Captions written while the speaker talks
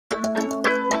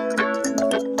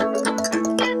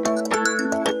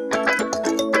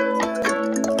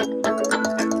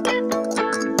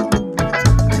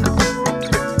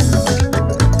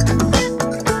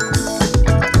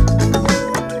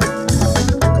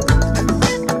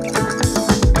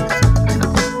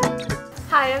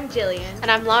And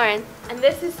I'm Lauren. And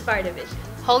this is Sparta Vision.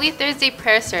 Holy Thursday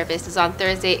prayer service is on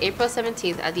Thursday, April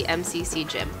 17th at the MCC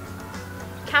gym.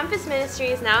 Campus Ministry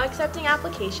is now accepting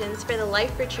applications for the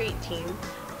Life Retreat team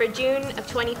for June of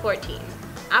 2014.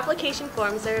 Application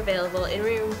forms are available in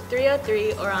room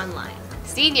 303 or online.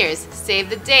 Seniors, save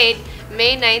the date.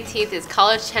 May 19th is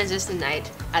college transition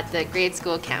night at the grade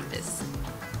school campus.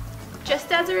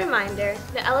 Just as a reminder,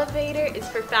 the elevator is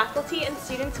for faculty and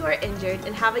students who are injured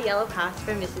and have a yellow pass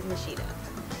from Mrs. Nishida.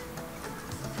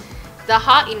 The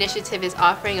HOT initiative is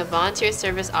offering a volunteer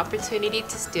service opportunity to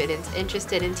students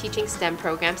interested in teaching STEM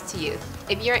programs to youth.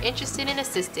 If you are interested in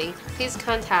assisting, please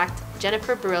contact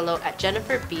Jennifer Barillo at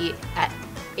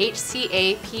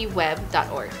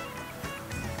jenniferb@hcapweb.org.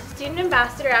 Student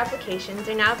ambassador applications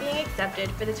are now being accepted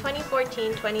for the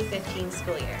 2014-2015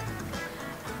 school year.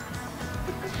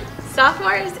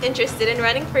 Sophomores interested in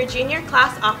running for junior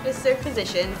class officer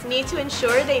positions need to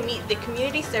ensure they meet the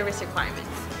community service requirements.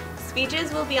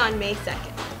 Speeches will be on May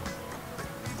 2nd.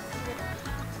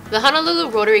 The Honolulu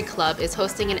Rotary Club is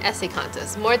hosting an essay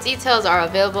contest. More details are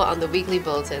available on the weekly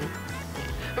bulletin.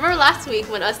 Remember last week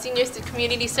when us seniors did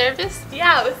community service?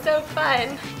 Yeah, it was so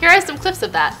fun. Here are some clips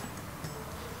of that.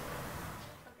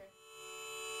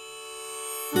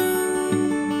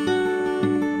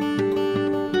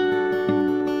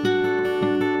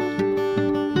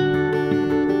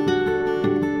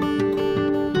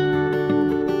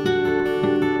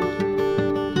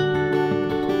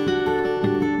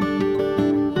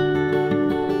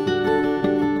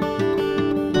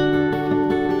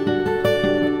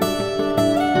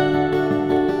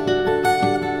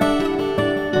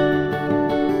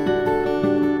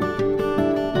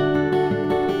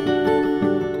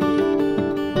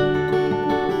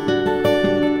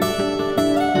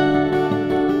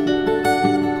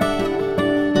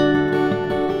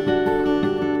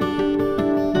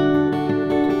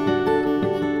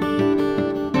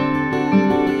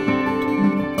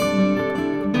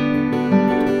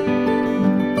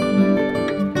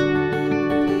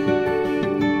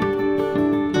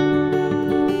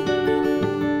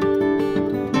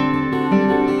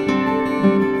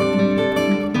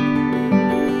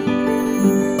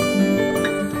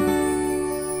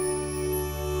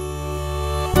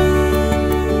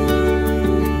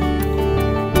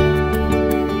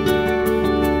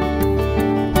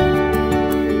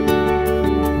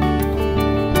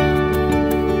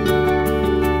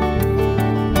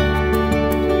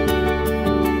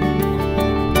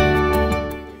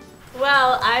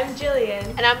 Well, I'm Jillian.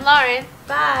 And I'm Lauren.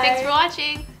 Bye. Thanks for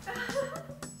watching.